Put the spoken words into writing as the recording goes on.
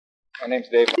My name's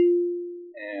Dave,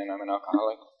 and I'm an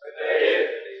alcoholic.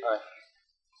 Hi.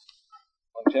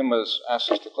 When Tim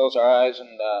asked us to close our eyes and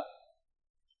think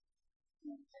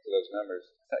of those numbers,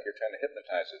 I thought you were trying to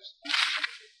hypnotize us.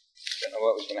 Didn't know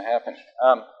what was going to happen.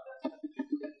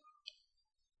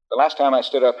 The last time I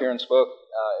stood up here and spoke,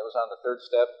 it was on the third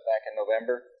step back in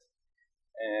November,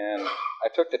 and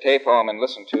I took the tape home and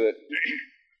listened to it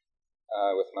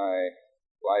with my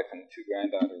wife and two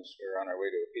granddaughters. We were on our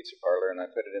way to a pizza parlor, and I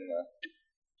put it in the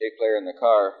tape player in the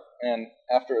car. And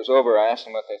after it was over, I asked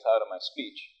them what they thought of my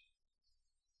speech.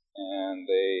 And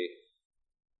they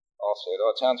all said,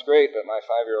 "Oh, it sounds great," but my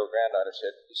 5-year-old granddaughter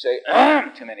said, "You say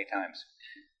too many times."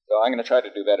 So I'm going to try to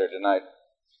do better tonight.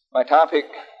 My topic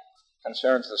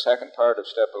concerns the second part of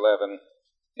Step 11,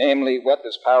 namely, what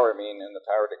does power mean and the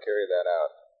power to carry that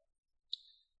out?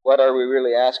 What are we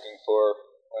really asking for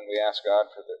when we ask God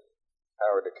for the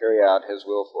power to carry out His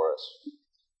will for us?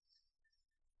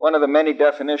 One of the many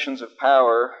definitions of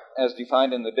power, as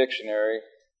defined in the dictionary,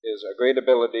 is a great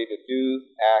ability to do,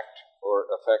 act, or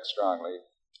affect strongly,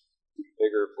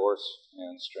 vigor, force,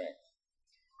 and strength.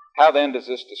 How then does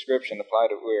this description apply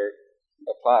to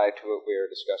what we are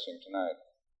discussing tonight?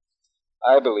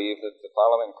 I believe that the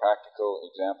following practical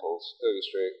examples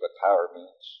illustrate what power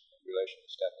means in relation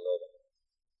to Step 11.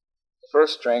 The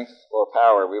first strength or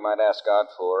power we might ask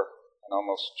God for, and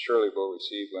almost surely will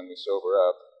receive when we sober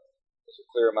up, is a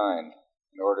clear mind,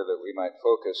 in order that we might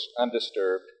focus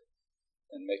undisturbed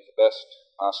and make the best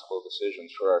possible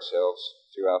decisions for ourselves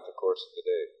throughout the course of the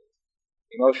day.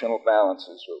 Emotional balance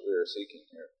is what we are seeking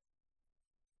here.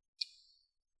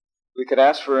 We could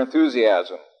ask for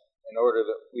enthusiasm in order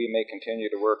that we may continue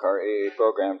to work our AA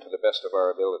program to the best of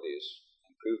our abilities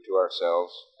and prove to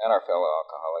ourselves and our fellow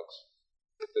alcoholics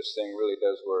that this thing really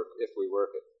does work if we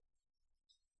work it.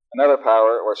 Another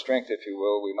power, or strength if you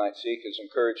will, we might seek is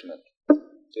encouragement.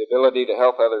 The ability to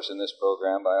help others in this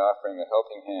program by offering a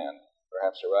helping hand,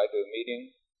 perhaps a ride to a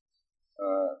meeting,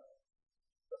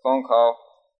 a phone call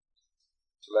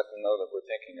to let them know that we're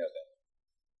thinking of them.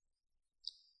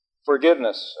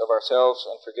 Forgiveness of ourselves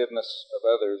and forgiveness of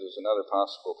others is another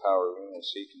possible power we may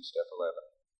seek in Step 11.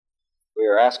 We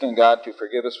are asking God to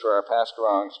forgive us for our past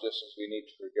wrongs just as we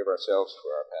need to forgive ourselves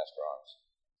for our past wrongs.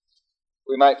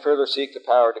 We might further seek the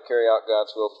power to carry out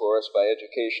God's will for us by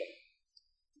education,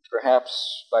 perhaps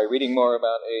by reading more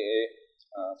about AA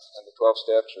and the 12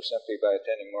 steps, or simply by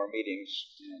attending more meetings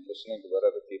and listening to what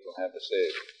other people have to say.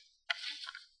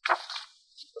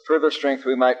 A further strength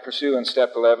we might pursue in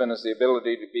Step 11 is the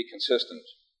ability to be consistent.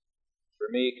 For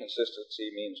me,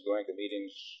 consistency means going to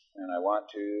meetings when I want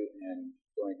to and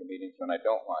going to meetings when I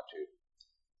don't want to.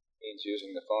 It means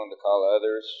using the phone to call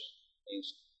others. It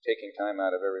means taking time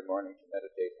out of every morning to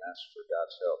meditate and ask for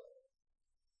God's help.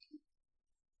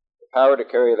 The power to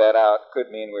carry that out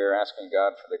could mean we are asking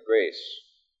God for the grace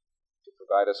to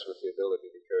provide us with the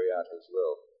ability to carry out His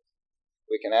will.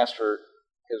 We can ask for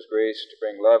His grace to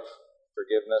bring love,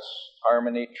 forgiveness,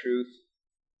 harmony, truth,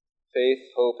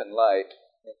 faith, hope, and light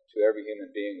to every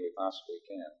human being we possibly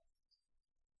can.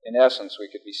 In essence, we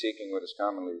could be seeking what is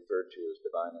commonly referred to as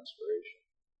divine inspiration.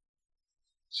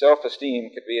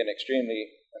 Self-esteem could be an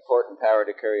extremely important power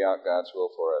to carry out God's will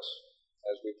for us.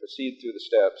 As we proceed through the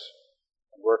steps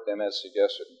and work them as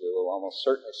suggested, we will almost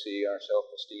certainly see our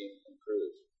self-esteem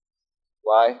improve.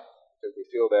 Why? Because we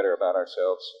feel better about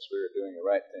ourselves since we are doing the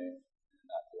right thing and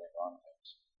not doing wrong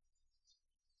things.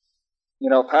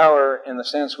 You know, power in the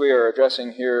sense we are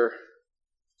addressing here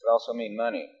could also mean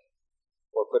money,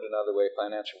 or put another way,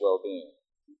 financial well-being.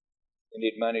 We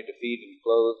need money to feed and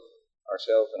clothe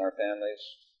ourselves and our families,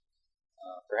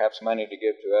 perhaps money to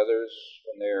give to others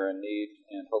when they are in need,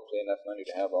 and hopefully enough money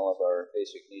to have all of our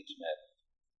basic needs met.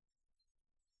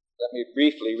 Let me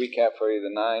briefly recap for you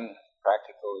the 9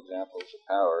 practical examples of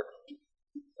power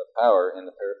in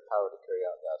the power to carry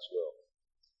out God's will.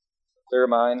 A clear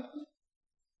mind,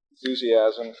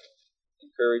 enthusiasm,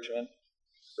 encouragement,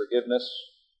 forgiveness,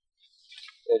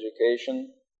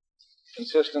 education,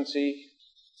 consistency,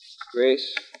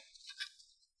 grace,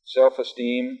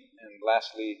 self-esteem, and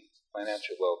lastly,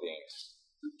 financial well-being.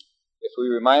 If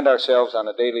we remind ourselves on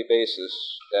a daily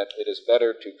basis that it is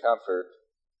better to comfort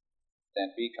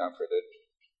than be comforted,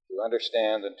 to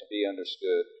understand than to be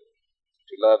understood,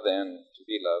 to love than to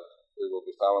be loved, we will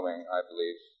be following, I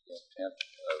believe, the intent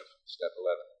of Step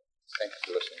 11. Thank you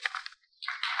for listening.